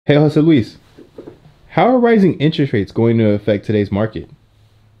Hey, Jose Luis, how are rising interest rates going to affect today's market?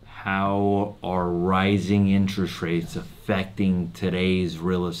 How are rising interest rates affecting today's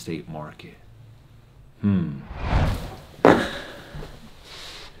real estate market?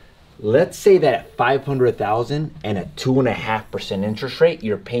 Let's say that at 500,000 and a 2.5% interest rate,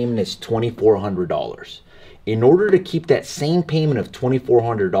 your payment is $2,400. In order to keep that same payment of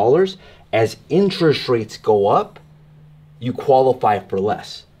 $2,400, as interest rates go up, you qualify for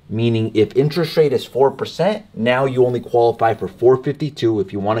less. Meaning if interest rate is 4%, now you only qualify for 452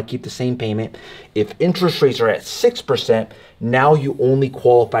 if you want to keep the same payment. If interest rates are at 6%, now you only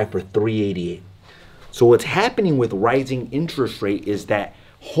qualify for 388. So what's happening with rising interest rate is that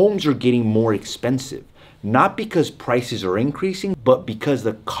homes are getting more expensive. Not because prices are increasing, but because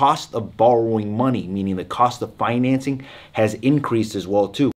the cost of borrowing money, meaning the cost of financing, has increased as well too.